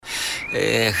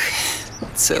Эх,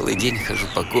 целый день хожу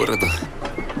по городу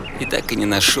и так и не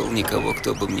нашел никого,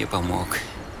 кто бы мне помог.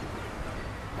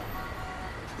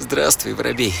 Здравствуй,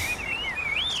 воробей.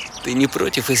 Ты не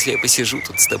против, если я посижу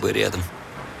тут с тобой рядом?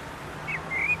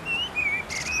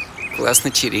 Классно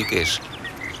чирикаешь.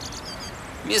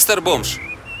 Мистер Бомж,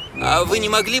 а вы не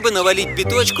могли бы навалить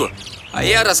биточку, а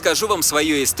я расскажу вам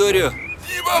свою историю?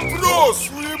 Не вопрос,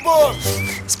 Лимон!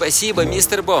 Спасибо,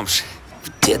 мистер Бомж.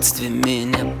 В детстве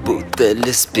меня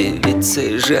путали с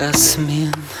певицей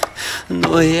Жасмин,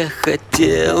 но я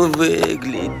хотел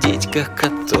выглядеть как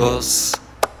Атос.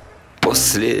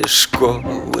 После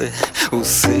школы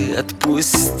усы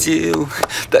отпустил,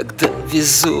 тогда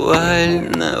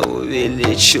визуально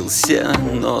увеличился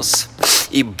нос.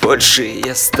 И больше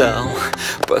я стал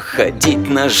походить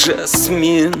на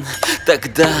Жасмин.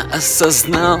 Тогда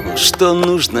осознал, что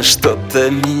нужно что-то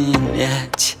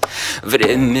менять.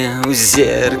 Время у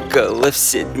зеркала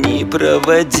все дни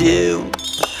проводил.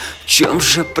 В чем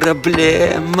же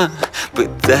проблема,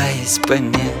 пытаясь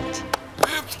понять?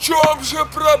 В чем же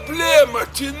проблема,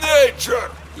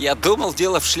 тинейджер? Я думал,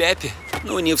 дело в шляпе.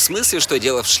 Ну, не в смысле, что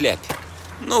дело в шляпе.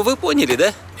 Ну, вы поняли,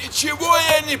 да? Ничего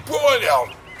я не понял.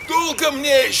 Долго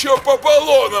мне еще по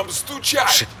баллонам стучать?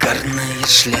 Шикарная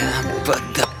шляпа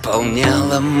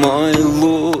дополняла мой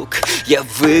лук. Я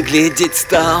выглядеть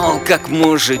стал, как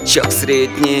мужичок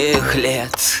средних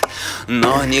лет.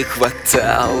 Но не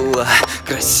хватало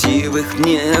красивых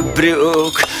мне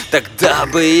брюк. Тогда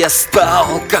бы я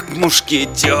стал, как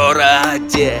мушкетер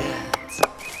одет.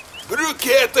 Брюки —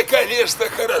 это, конечно,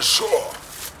 хорошо.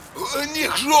 В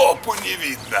них жопу не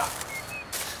видно.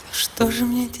 Что же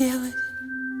мне делать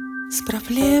с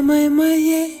проблемой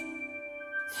моей?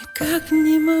 Никак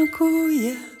не могу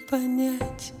я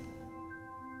понять.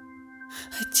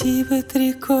 Одеть бы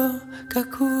трико,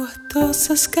 как у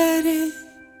Атоса, скорей,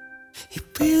 и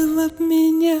было б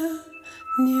меня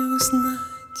не узнать.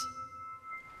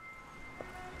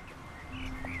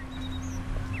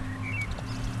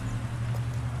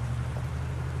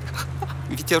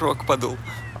 Ветерок подул.